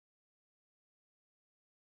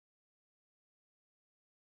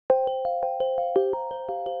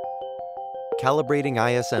Calibrating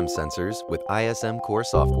ISM sensors with ISM Core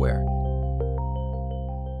software.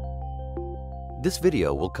 This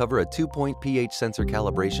video will cover a 2-point pH sensor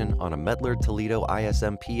calibration on a METTLER TOLEDO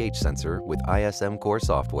ISM pH sensor with ISM Core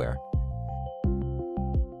software.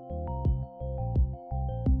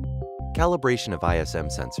 Calibration of ISM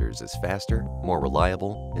sensors is faster, more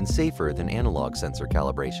reliable, and safer than analog sensor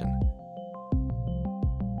calibration.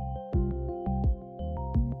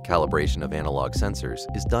 Calibration of analog sensors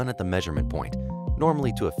is done at the measurement point,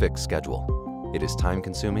 normally to a fixed schedule. It is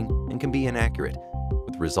time-consuming and can be inaccurate,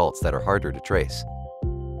 with results that are harder to trace.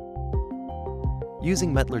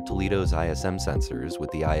 Using METTLER Toledo's ISM sensors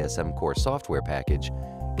with the ISM Core software package,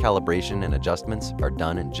 calibration and adjustments are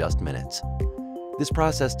done in just minutes. This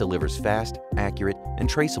process delivers fast, accurate, and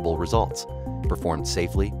traceable results, performed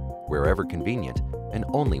safely, wherever convenient, and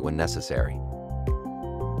only when necessary.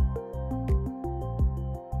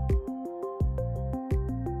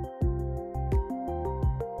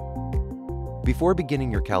 Before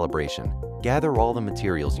beginning your calibration, gather all the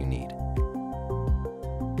materials you need.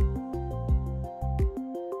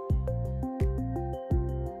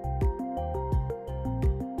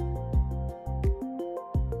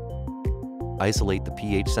 Isolate the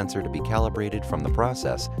pH sensor to be calibrated from the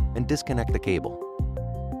process and disconnect the cable.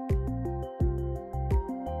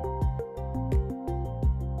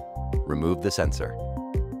 Remove the sensor.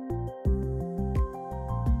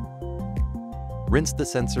 Rinse the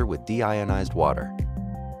sensor with deionized water.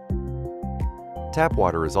 Tap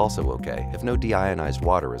water is also okay if no deionized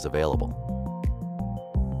water is available.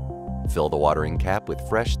 Fill the watering cap with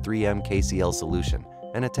fresh 3M KCl solution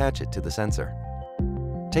and attach it to the sensor.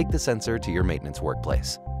 Take the sensor to your maintenance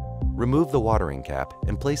workplace. Remove the watering cap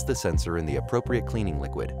and place the sensor in the appropriate cleaning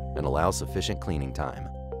liquid and allow sufficient cleaning time.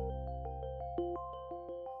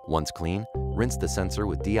 Once clean, rinse the sensor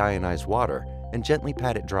with deionized water and gently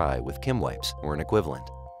pat it dry with Kim wipes or an equivalent.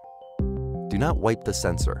 Do not wipe the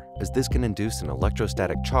sensor, as this can induce an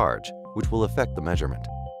electrostatic charge, which will affect the measurement.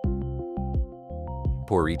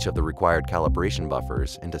 Pour each of the required calibration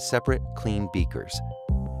buffers into separate, clean beakers.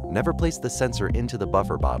 Never place the sensor into the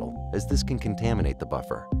buffer bottle, as this can contaminate the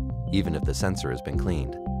buffer, even if the sensor has been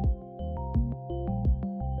cleaned.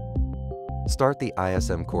 Start the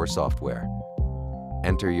ISM Core software.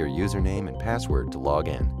 Enter your username and password to log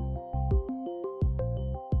in.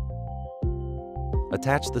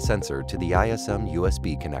 Attach the sensor to the ISM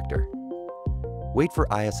USB connector. Wait for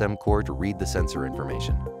ISM Core to read the sensor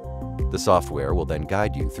information. The software will then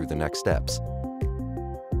guide you through the next steps.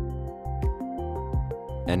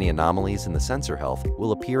 Any anomalies in the sensor health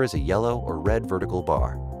will appear as a yellow or red vertical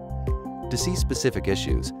bar. To see specific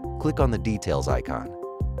issues, click on the Details icon.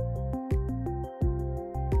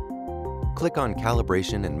 Click on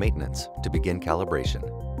Calibration and Maintenance to begin calibration.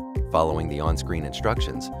 Following the on-screen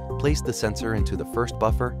instructions, place the sensor into the first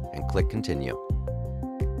buffer and click Continue.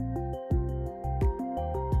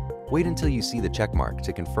 Wait until you see the check mark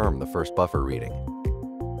to confirm the first buffer reading.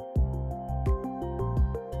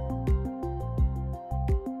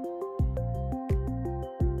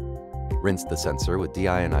 Rinse the sensor with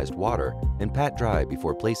deionized water and pat dry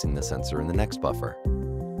before placing the sensor in the next buffer.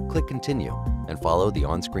 Click Continue and follow the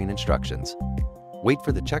on-screen instructions. Wait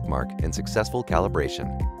for the check mark and successful calibration.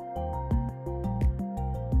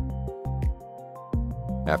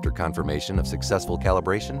 After confirmation of successful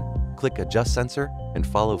calibration, click Adjust Sensor and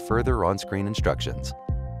follow further on-screen instructions.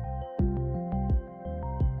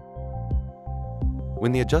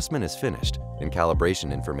 When the adjustment is finished and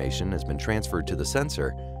calibration information has been transferred to the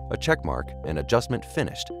sensor, a checkmark and Adjustment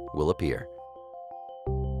Finished will appear.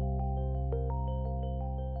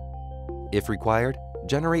 If required,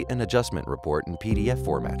 generate an adjustment report in PDF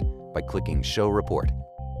format by clicking Show Report.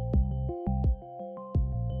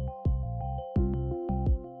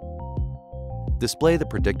 Display the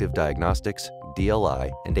predictive diagnostics,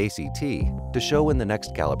 DLI, and ACT to show when the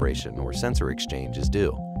next calibration or sensor exchange is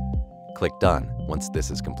due. Click Done once this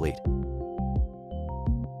is complete.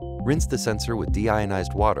 Rinse the sensor with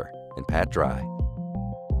deionized water and pat dry.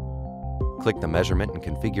 Click the Measurement and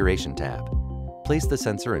Configuration tab. Place the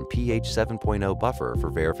sensor in pH 7.0 buffer for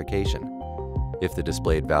verification. If the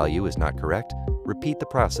displayed value is not correct, repeat the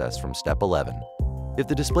process from step 11. If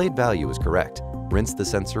the displayed value is correct, rinse the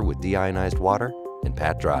sensor with deionized water and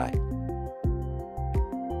pat dry.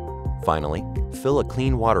 Finally, fill a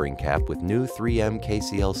clean watering cap with new 3M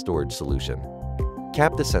KCl storage solution.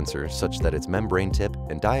 Cap the sensor such that its membrane tip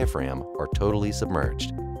and diaphragm are totally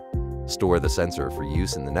submerged. Store the sensor for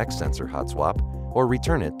use in the next sensor hot swap or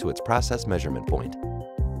return it to its process measurement point.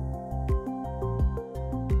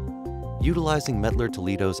 Utilizing METTLER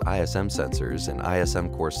Toledo's ISM sensors and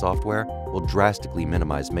ISM Core software will drastically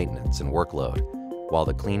minimize maintenance and workload, while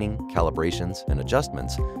the cleaning, calibrations, and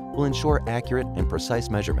adjustments will ensure accurate and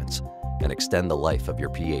precise measurements and extend the life of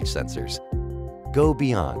your pH sensors. Go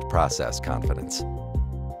beyond process confidence.